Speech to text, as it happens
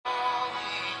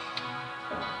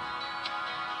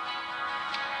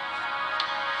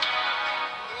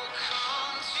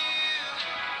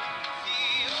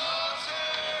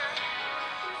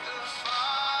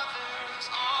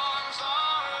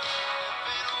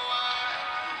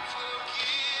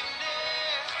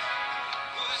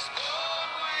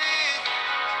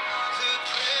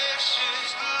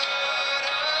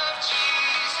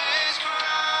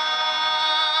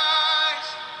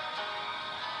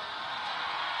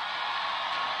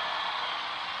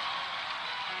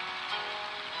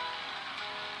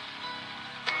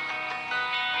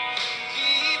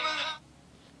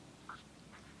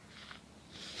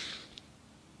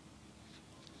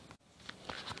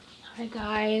Hi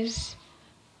guys,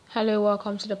 hello,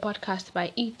 welcome to the podcast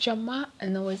by Ijama,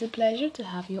 and always a pleasure to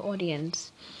have your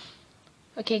audience.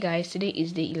 Okay guys, today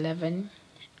is day 11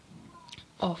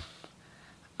 of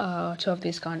 12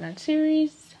 days countdown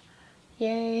series.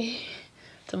 Yay!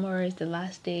 Tomorrow is the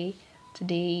last day.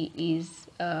 Today is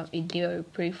a day where we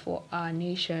pray for our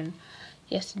nation.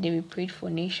 Yesterday we prayed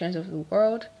for nations of the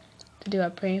world. Today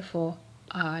we're praying for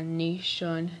our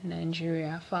nation,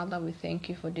 Nigeria. Father, we thank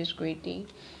you for this great day.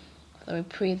 We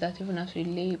pray that even as we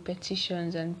lay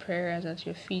petitions and prayers at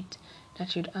your feet,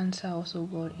 that you'd answer us, O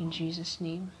God, in Jesus'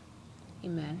 name.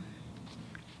 Amen.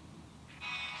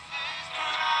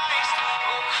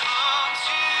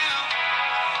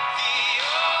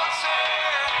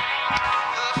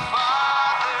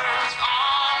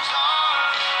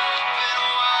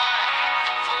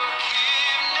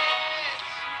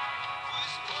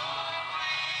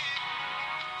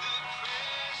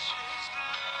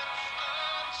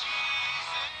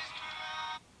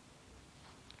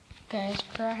 Guys,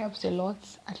 prayer helps a lot.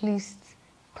 At least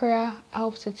prayer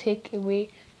helps to take away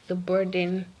the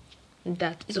burden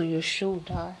that is on your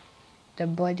shoulder, the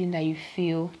burden that you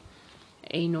feel.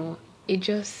 It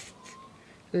just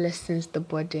lessens the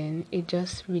burden. It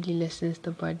just really lessens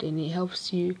the burden. It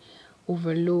helps you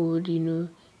overload,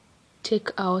 take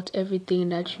out everything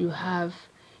that you have,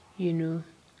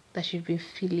 that you've been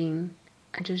feeling,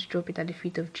 and just drop it at the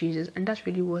feet of Jesus. And that's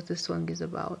really what the song is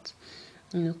about.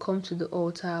 Come to the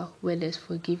altar where there's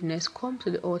forgiveness. Come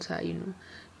to the altar,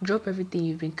 drop everything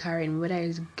you've been carrying, whether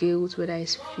it's guilt, whether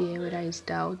it's fear, whether it's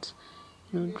doubt.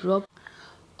 Drop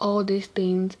all these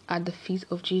things at the feet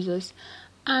of Jesus.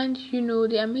 And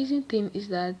the amazing thing is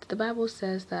that the Bible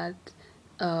says that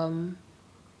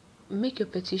make your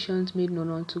petitions made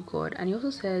known unto God. And he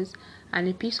also says, and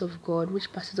the peace of God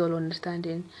which passes all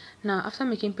understanding. Now, after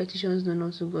making petitions known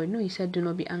unto God, he said, do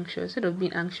not be anxious. Instead of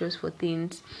being anxious for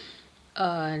things,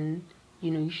 and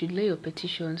you should lay your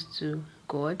petitions to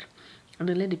God, and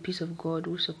then let the peace of God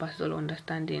which surpasses all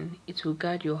understanding, it will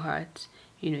guard your heart,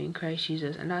 in Christ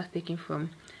Jesus. And that's taken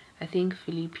from, I think,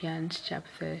 Philippians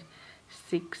chapter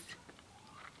 6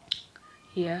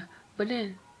 here. But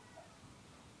then,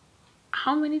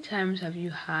 how many times have you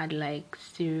had like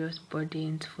serious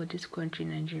burdens for this country,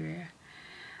 Nigeria?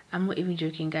 I'm not even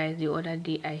joking, guys. The other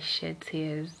day I shed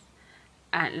tears,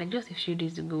 and like just a few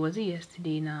days ago, was it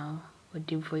yesterday now or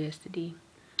day before yesterday?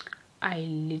 I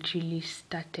literally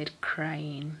started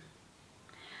crying.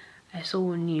 I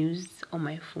saw news on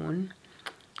my phone,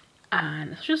 and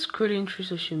I was just scrolling through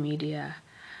social media,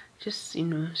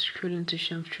 scrolling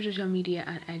through social media,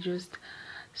 and I just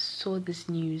saw this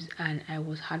news, and I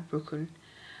was heartbroken.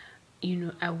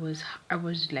 I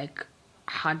was like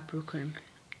heartbroken.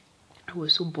 I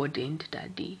was so burdened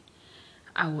that day.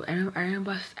 I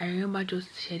remember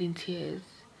just shedding tears.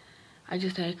 I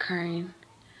just started crying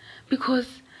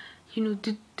because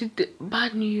the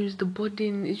bad news, the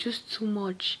burden is just too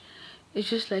much. It's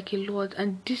just like a lot.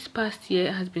 And this past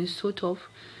year has been so tough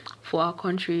for our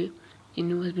country.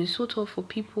 Has been so tough for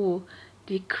people.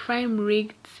 The crime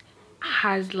rate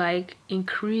has like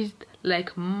increased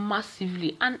like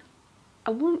massively, and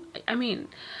one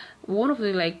of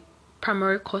the like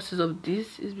primary causes of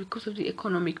this is because of the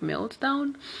economic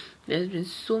meltdown. There's been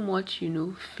so much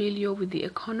failure with the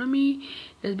economy.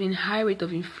 There's been high rate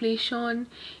of inflation.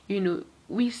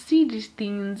 We see these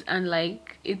things, and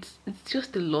like it's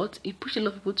just a lot. It pushes a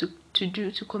lot of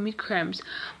people to commit crimes.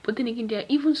 But then again, there are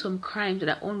even some crimes that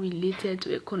are unrelated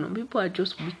to economy. People are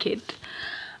just wicked,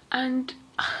 and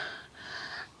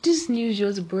this news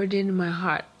just burdened my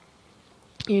heart.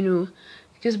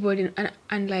 Just burden.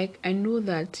 And like I know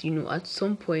that at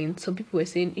some point some people were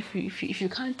saying, if you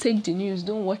can't take the news,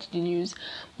 don't watch the news.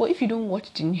 But if you don't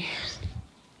watch the news,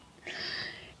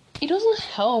 it doesn't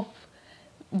help.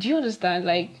 Do you understand?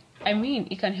 Like,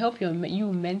 it can help you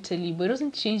mentally, but it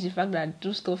doesn't change the fact that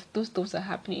those stuffs are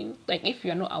happening. Like, if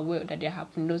you're not aware that they're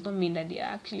happening, does not mean that they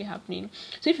are actually happening.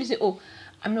 So if you say, oh,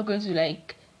 I'm not going to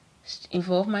like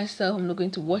involve myself, I'm not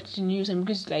going to watch the news, I'm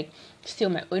going to like stay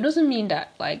on my own, it doesn't mean that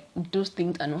like those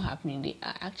things are not happening. They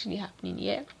are actually happening.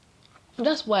 Yeah,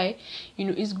 that's why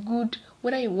it's good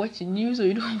whether you watch the news or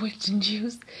you don't watch the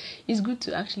news. It's good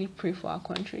to actually pray for our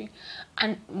country.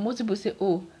 And most people say,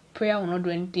 oh, prayer will not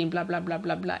do anything, blah blah blah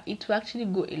blah blah. It will actually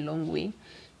go a long way.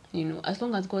 As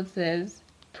long as God says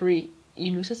pray,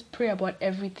 says pray about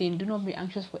everything. Do not be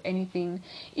anxious for anything.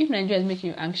 If Nigeria is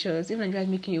making you anxious, if Nigeria is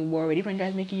making you worried, if Nigeria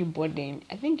is making you burdened,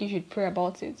 I think you should pray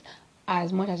about it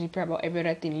as much as you pray about every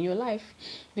other thing in your life,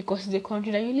 because it's the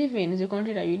country that you live in. It's the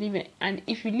country that you live in, and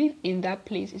if you live in that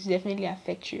place, it definitely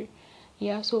affects you.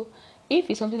 Yeah, so if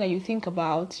it's something that you think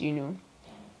about,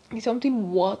 It's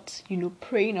something worth,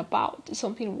 praying about. It's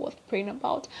something worth praying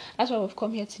about. That's why we've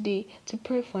come here today to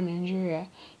pray for Nigeria.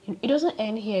 It doesn't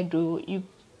end here though. You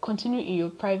continue in your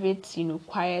private,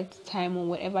 quiet time or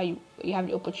whatever you have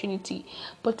the opportunity.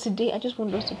 But today I just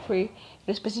want us to pray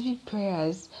the specific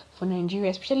prayers for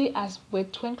Nigeria, especially as we're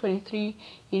 2023,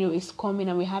 is coming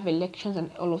and we have elections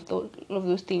and all of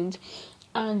those things.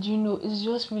 And it's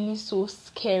just really so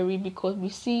scary because we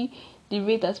see the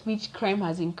rate at which crime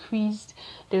has increased.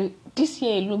 This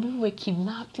year alone, people were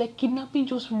kidnapped. Like kidnapping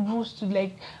just rose to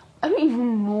I don't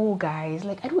even know, guys.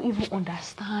 Like I don't even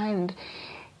understand.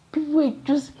 People were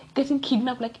just getting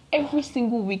kidnapped like every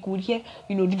single week. Would hear,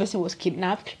 the person was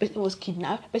kidnapped, person was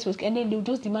kidnapped, and then they would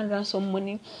just demand ransom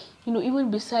money.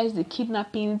 Even besides the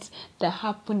kidnappings that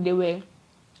happened, there were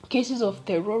cases of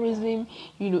terrorism,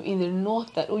 in the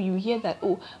north that you hear that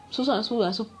so and so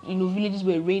and so villages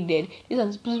were raided.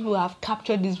 These people have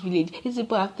captured this village. These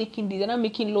people have taken this. They're not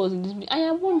making laws in this village. I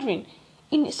am wondering,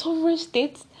 in a sovereign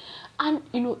state, and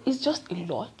it's just a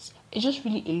lot. It's just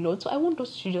really a lot. So I want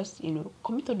us to just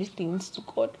commit all these things to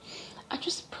God. I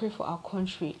just pray for our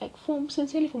country, like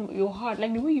sincerely from your heart,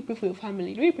 like the way you pray for your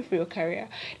family, the way you pray for your career,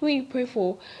 the way you pray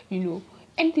for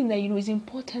anything that is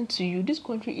important to you. This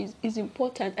country is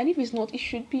important, and if it's not, it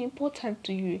should be important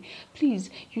to you. Please,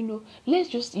 let's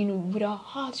just with our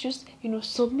hearts just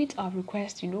submit our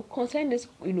request, concerning this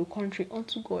country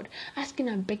unto God, asking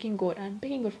and begging God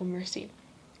for mercy.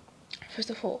 First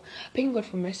of all, begging God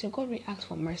for mercy. God, we ask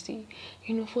for mercy.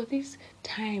 For these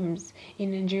times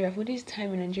in Nigeria,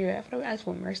 Father, we ask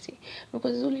for mercy.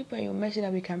 Because it's only by your mercy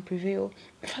that we can prevail.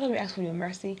 Father, we ask for your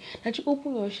mercy. That you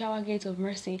open your shower gates of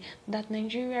mercy. That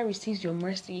Nigeria receives your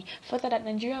mercy. Father, that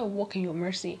Nigeria will walk in your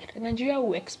mercy. That Nigeria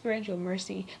will experience your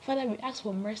mercy. Father, we ask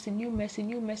for mercy, new mercy,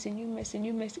 new mercy, new mercy,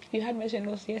 new mercy. If you had mercy on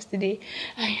us yesterday,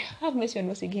 I have mercy on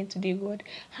us again today, God.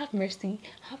 Have mercy,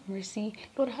 have mercy.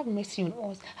 Lord, have mercy on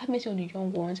us. Have mercy on the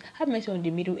young ones. Have mercy on the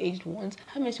middle-aged ones.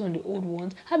 Have mercy on the old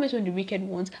ones. Have mercy on the wicked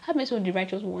ones. Have mercy on the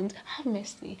righteous ones. Have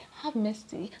mercy. Have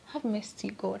mercy. Have mercy,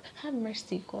 God. Have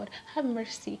mercy, God. Have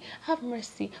mercy. Have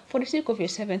mercy. For the sake of your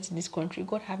servants in this country,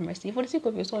 God, have mercy. For the sake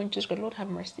of your son, Jesus Christ, Lord, have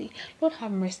mercy. Lord,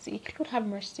 have mercy. Lord, have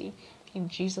mercy. In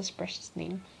Jesus' precious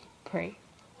name, pray.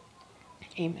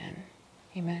 Amen.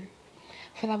 Amen.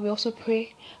 Father, we also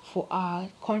pray for our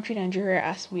country, Nigeria,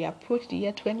 as we approach the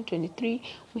year 2023.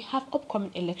 We have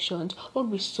upcoming elections. Lord,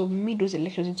 we submit those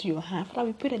elections into your hand. Father,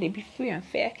 we pray that they be free and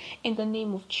fair in the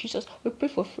name of Jesus. We pray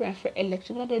for free and fair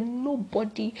elections, that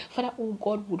nobody, Father, oh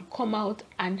God, would come out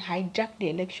and hijack the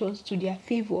elections to their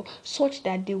favor, such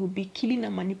that they will be killing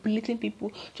and manipulating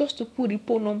people just to put the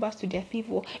poll numbers to their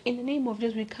favor. In the name of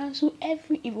Jesus, we cancel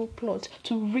every evil plot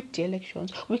to rig the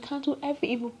elections. We cancel every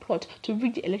evil plot to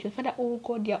rig the elections. Father, oh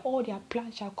God, all their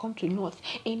plans shall come to naught.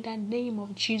 In the name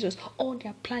of Jesus, all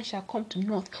their plans shall come to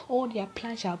naught. All their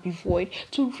plans shall be void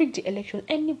to rig the election.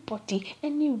 Anybody,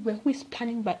 anywhere who is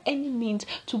planning by any means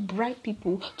to bribe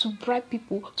people, to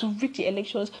rig the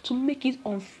elections, to make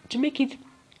it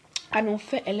an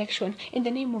unfair election. In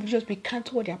the name of Jesus, we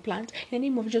cancel their plans. In the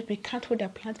name of Jesus, we cancel their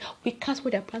plans. We cancel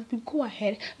their plans. We go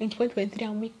ahead in 2023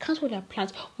 and we cancel their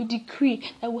plans. We decree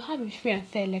that we'll have a free and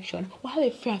fair election. We'll have a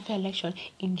free and fair election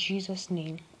in Jesus'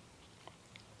 name.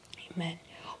 Amen.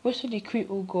 We also decree,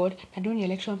 oh God, that during the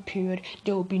election period,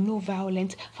 there will be no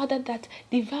violence. Father, that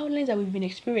the violence that we've been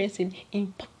experiencing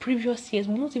in previous years,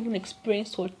 we will not even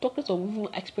experience such. Talkers of even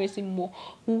experiencing more.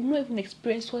 We will not even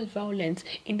experience such violence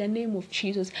in the name of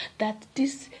Jesus. That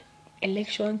this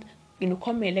election,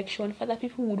 come election, Father,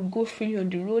 people would go freely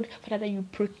on the road. Father, that you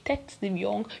protect the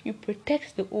young, you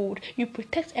protect the old, you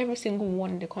protect every single one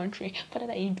in the country. Father,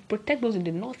 that you protect those in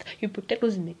the north, you protect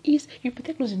those in the east, you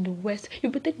protect those in the west,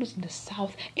 you protect those in the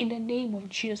south. In the name of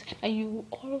Jesus, that you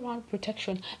all around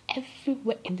protection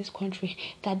everywhere in this country.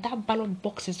 That ballot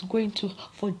box is going to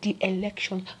for the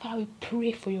election. Father, we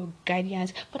pray for your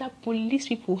guidance. Father, police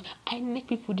people, INEC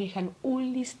people, they can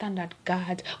only stand at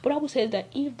guard. But the Bible says that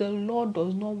if the Lord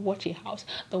does not watch a house,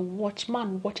 the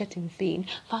watchman watcheth in vain.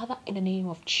 Father, in the name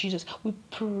of Jesus, we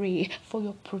pray for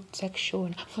your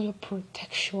protection,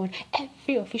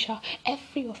 every official,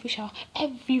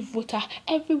 every voter,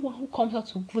 everyone who comes out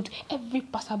to vote, every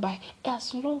passerby,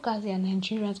 as long as they are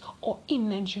Nigerians or in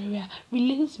Nigeria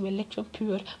related to the election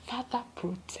period. Father,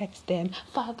 protect them.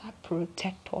 Father,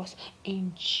 protect us.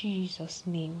 In Jesus'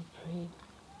 name we pray.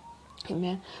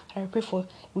 Amen.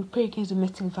 We pray against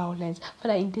domestic violence.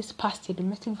 Father, in this past year,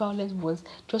 domestic violence was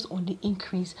just on the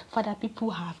increase. Father, people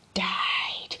have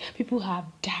died. People have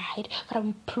died. Father,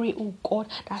 we pray, oh God,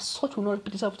 that such will not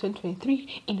repeat itself in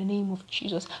 2023 in the name of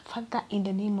Jesus. Father, in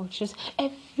the name of Jesus,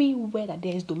 everywhere that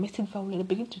there is domestic violence,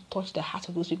 begin to touch the heart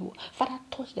of those people. Father,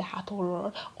 touch their heart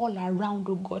all around,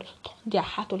 oh God. Turn their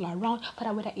heart all around.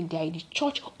 Father, whether they are in the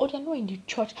church or they are not in the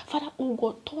church, Father, oh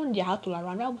God, turn their heart all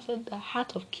around. The Bible says the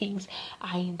heart of kings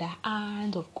are in the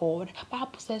hand of God. The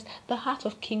Bible says the heart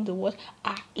of kings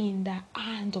are in the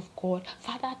hand of God.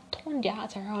 Father, turn their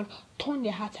hearts around, turn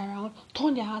their hearts around,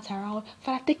 turn their hearts around.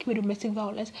 Father, take away domestic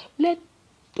violence. Let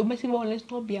domestic violence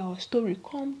not be our story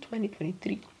come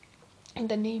 2023. In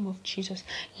the name of Jesus,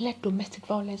 let domestic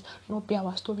violence not be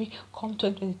our story. Come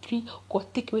 2023,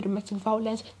 God, take away domestic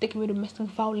violence. Take away domestic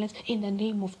violence in the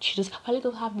name of Jesus. But let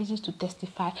us have reasons to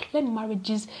testify. Let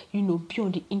marriages, be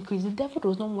on the increase. The devil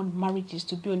does not want marriages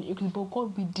to be on the increase, but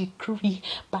God, we decree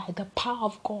by the power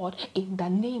of God in the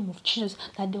name of Jesus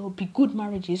that there will be good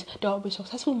marriages, there will be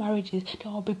successful marriages,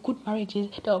 there will be good marriages,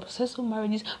 there will be successful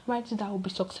marriages that will be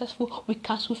successful. We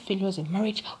cancel failures in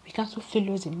marriage. We cancel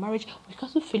failures in marriage. We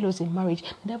cancel failures in marriage.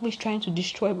 The devil is trying to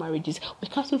destroy marriages. We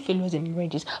cancel failures in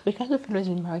marriages. We cancel failures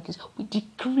in marriages. We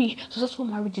decree successful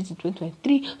marriages in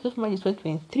 2023, successful marriages in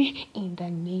 2023 in the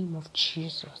name of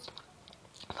Jesus.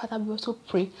 Father, we also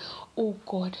pray, oh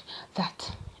God,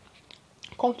 that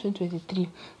come 2023,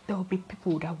 there will be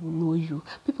people that will know you.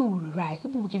 People will rise.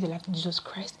 People will give their life to Jesus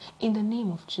Christ in the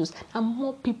name of Jesus. And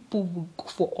more people will go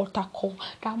for altar call.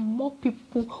 That more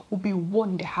people will be won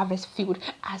in the harvest field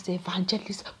as the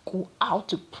evangelists go out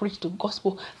to preach the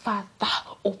gospel. Father,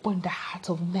 open the hearts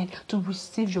of men to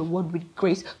receive your word with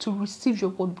grace, to receive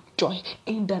your word with joy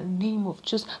in the name of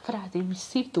Jesus. Father, as they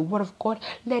receive the word of God,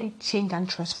 let it change and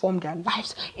transform their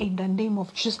lives in the name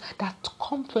of Jesus. That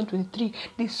come 2023,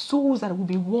 the souls that will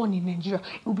be won in Nigeria,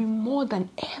 it will be more than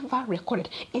ever recorded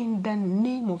in the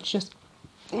name of Jesus.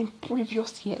 In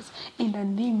previous years, in the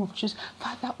name of Jesus.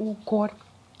 Father, oh God,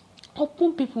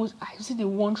 open people's eyes to see the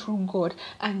one true God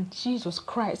and Jesus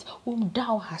Christ, whom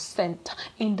thou hast sent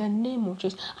in the name of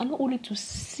Jesus. And not only to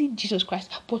see Jesus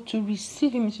Christ, but to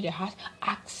receive him into their heart,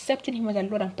 accepting him as their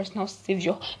Lord and personal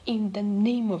Savior in the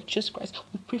name of Jesus Christ.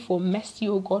 We pray for mercy,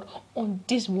 oh God, on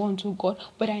this one, oh God,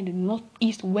 whether in the north,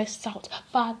 east, west, south.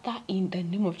 Father, in the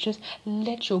name of Jesus,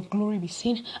 let your glory be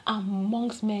seen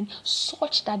amongst men,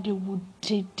 such that they would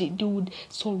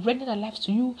surrender their lives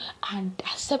to you and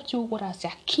accept you, God, as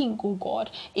their King, oh God,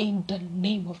 in the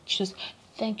name of Jesus.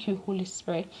 Thank you, Holy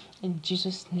Spirit. In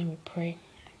Jesus' name we pray.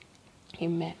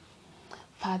 Amen.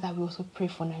 Father, we also pray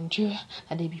for Nigeria,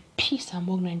 that there be peace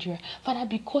among Nigeria. Father,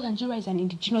 because Nigeria is an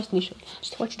indigenous nation,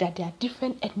 such that there are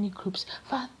different ethnic groups.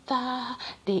 Father,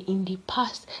 in the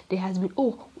past, there has been,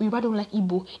 we don't like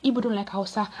Igbo don't like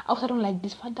Hausa don't like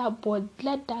this. Father, but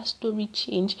let that story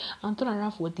change and turn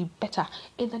around for the better.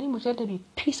 In the name of Jesus, there be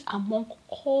peace among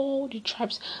all the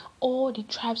tribes, all the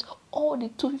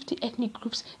 250 ethnic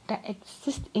groups that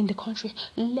exist in the country.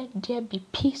 Let there be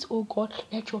peace, oh God.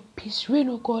 Let your peace reign,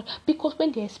 oh God. Because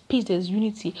when there's peace, there's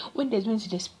unity. When there's unity,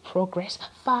 there's progress.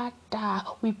 Father,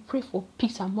 we pray for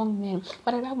peace among men.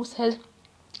 But the Bible says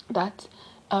that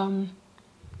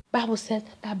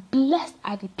blessed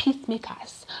are the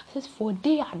peacemakers. It says, for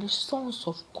they are the sons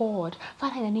of God.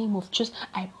 Father, in the name of Jesus,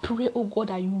 I pray, oh God,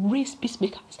 that you raise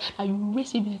peacemakers,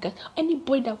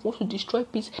 Anybody that wants to destroy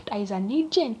peace, that is an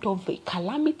agent of a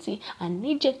calamity, an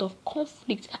agent of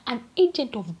conflict, an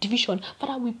agent of division.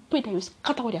 Father, we pray that you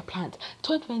scatter all their plans.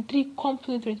 2023, come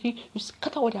 2023, you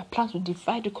scatter all their plans to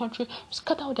divide the country, you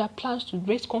scatter all their plans to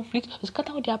raise conflict, you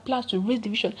scatter all their plans to raise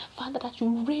division. Father, that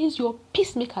you raise your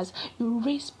peacemakers, you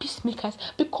raise peacemakers,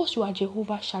 because you are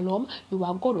Jehovah Shalom, you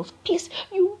are God of peace.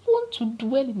 You want to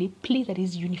dwell in a place that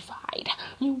is unified.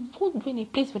 You want to dwell in a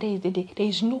place where there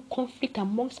is no conflict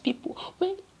amongst people,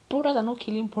 when brothers are not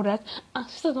killing brothers and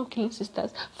sisters are not killing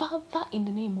sisters. Father, in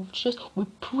the name of Jesus, we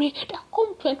pray that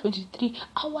come 2023,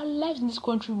 our lives in this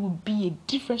country will be a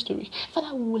different story.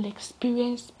 Father, we will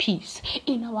experience peace.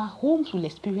 In our homes, we'll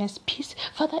experience peace.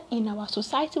 Father, in our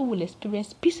society, we'll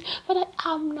experience peace. Father,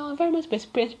 in our environment, we'll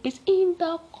experience peace. In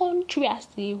the country as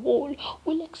a whole,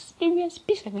 we'll experience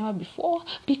peace like never before,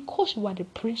 because you are the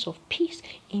Prince of Peace.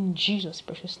 In Jesus'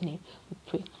 precious name, we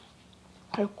pray.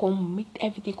 I commit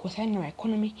everything concerning our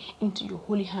economy into your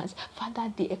holy hands.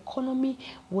 Father, the economy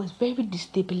was very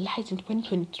destabilized in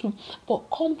 2022, but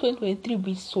come 2023,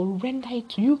 we surrender it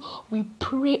to you. We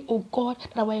pray, oh God,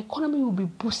 that our economy will be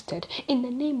boosted. In the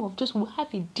name of Jesus, we'll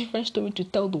have a different story to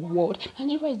tell the world.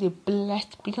 Nigeria is a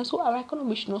blessed place, so our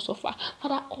economy should not suffer.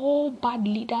 Father, all bad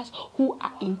leaders who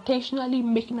are intentionally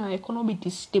making our economy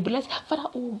destabilized, Father,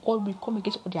 oh God, we come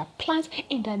against all their plans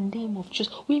in the name of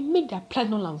Jesus. We make their plans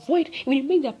null and void. Even We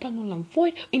make their plan null and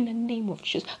void in the name of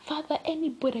Jesus. Father,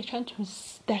 anybody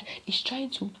that is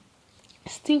trying to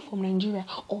steal from Nigeria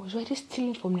or is already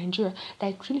stealing from Nigeria,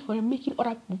 that is stealing from making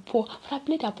other people poor, Father,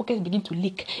 let their pockets begin to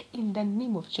leak in the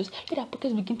name of Jesus. Let their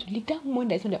pockets begin to leak. That money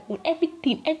that is not their own,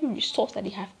 everything, every resource that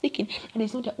they have taken and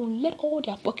is not their own, let all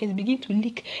their pockets begin to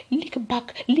leak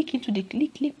back,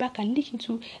 leak back and leak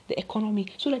into the economy,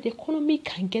 so that the economy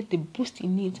can get the boost it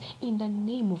needs in the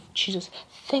name of Jesus.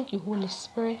 Thank you, Holy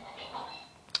Spirit.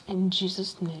 In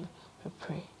Jesus' name we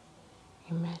pray.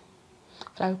 Amen.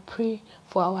 I pray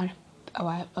for our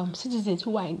citizens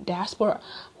who are in diaspora,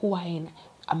 who are in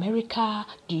America,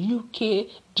 the UK,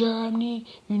 Germany,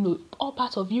 all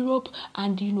parts of Europe,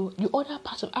 and the other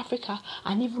parts of Africa,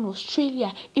 and even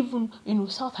Australia, even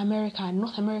South America and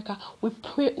North America. We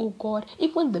pray, oh God,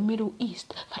 even the Middle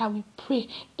East, Father, we pray,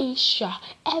 Asia,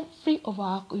 every of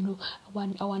our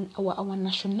our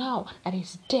national that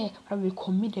is there, Father, we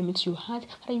commit them into your hands.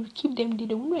 Father, you keep them there.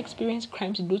 They will not experience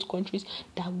crimes in those countries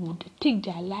that would take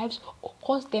their lives or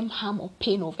cause them harm or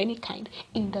pain of any kind.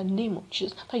 In the name of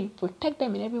Jesus, Father, you protect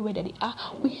them in every way that they are.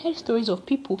 We heard stories of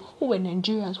people who were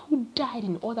Nigerians who died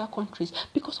in other countries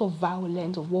because of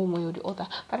violence of one way or the other.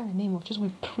 Father, in the name of Jesus,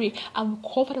 we pray and we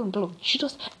cover them with the blood of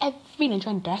Jesus. Every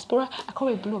Nigerian diaspora, I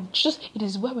cover with the blood of Jesus. It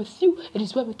is well with you. It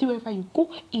is well with you wherever you go.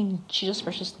 In Jesus'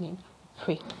 precious name,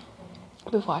 pray.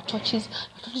 Pray for our churches.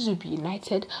 Our churches will be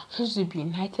united. Our churches will be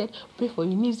united. Pray for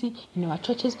unity in our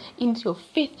churches, into your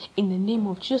faith, in the name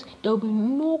of Jesus. There will be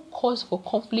no cause for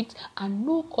conflict and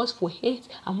no cause for hate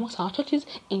amongst our churches,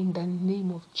 in the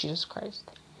name of Jesus Christ.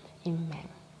 Amen.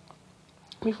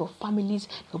 Pray for families.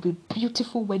 There will be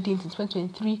beautiful weddings in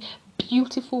 2023.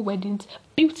 Beautiful weddings,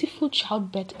 beautiful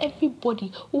childbirth.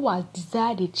 Everybody who has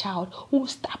desired a child,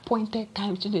 who's appointed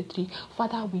time 23,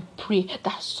 Father, we pray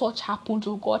that such happens,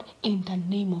 oh God, in the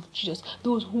name of Jesus.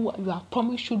 Those who you have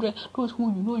promised children, those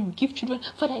who you give children,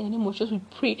 Father, in the name of Jesus, we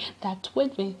pray that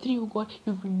 2023, oh God,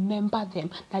 you remember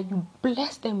them, that you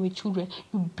bless them with children,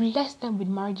 you bless them with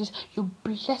marriages, you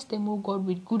bless them, oh God,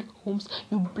 with good homes,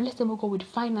 you bless them, oh God, with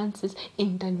finances,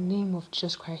 in the name of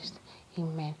Jesus Christ.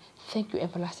 Amen. Thank you,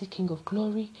 everlasting King of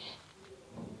glory.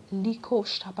 Liko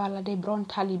shtabala de bron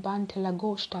taliban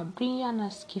telagosta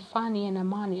briana skifani and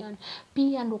amanian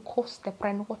piano coste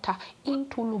prenota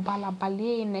into lubala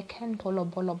balene kentolo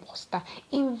bolobosta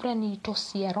invrenito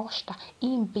sierosta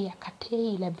imbia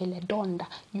catele beledonda.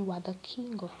 You are the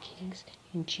King of kings.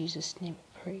 In Jesus' name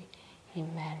we pray.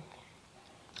 Amen.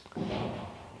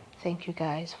 Thank you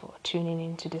guys for tuning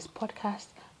into this podcast.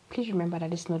 Please remember that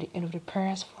this is not the end of the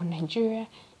prayers for Nigeria.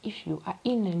 If you are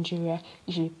in Nigeria,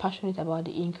 you should be passionate about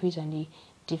the increase and the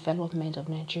development of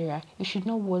Nigeria. You should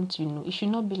not want to, it should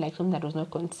not be like something that does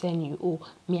not concern you. Oh,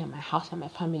 me and my house and my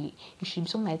family. It should be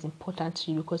something that is important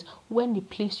to you, because when the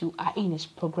place you are in is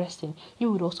progressing,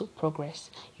 you would also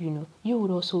progress. You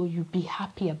would also be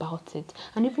happy about it.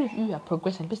 And even if you are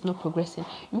progressing, if it's not progressing,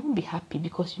 you won't be happy,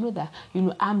 because you know that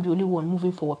I'm the only one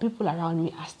moving forward. People around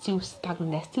me are still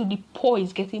stagnant. They're still, the poor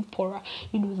is getting poorer.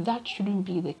 That shouldn't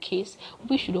be the case.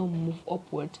 We should all move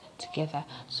upward together.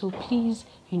 So please,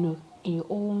 in your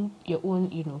own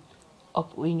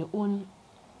in your own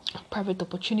private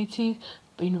opportunity,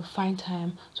 find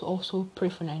time to also pray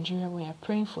for Nigeria when you're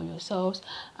praying for yourselves,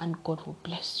 and God will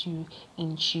bless you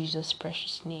in Jesus'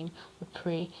 precious name. We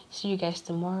pray. See you guys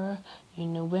tomorrow.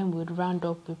 When we round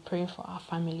up, we pray for our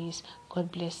families.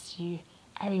 God bless you.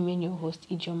 I remain your host,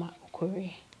 Ijoma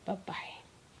Okore. Bye-bye.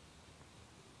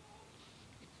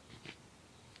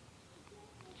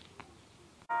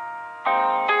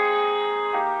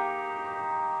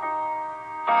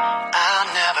 I'll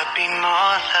never be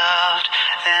more loved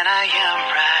than I am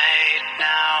right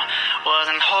now.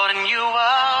 Wasn't holding you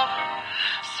up,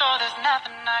 so there's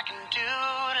nothing I can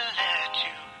do.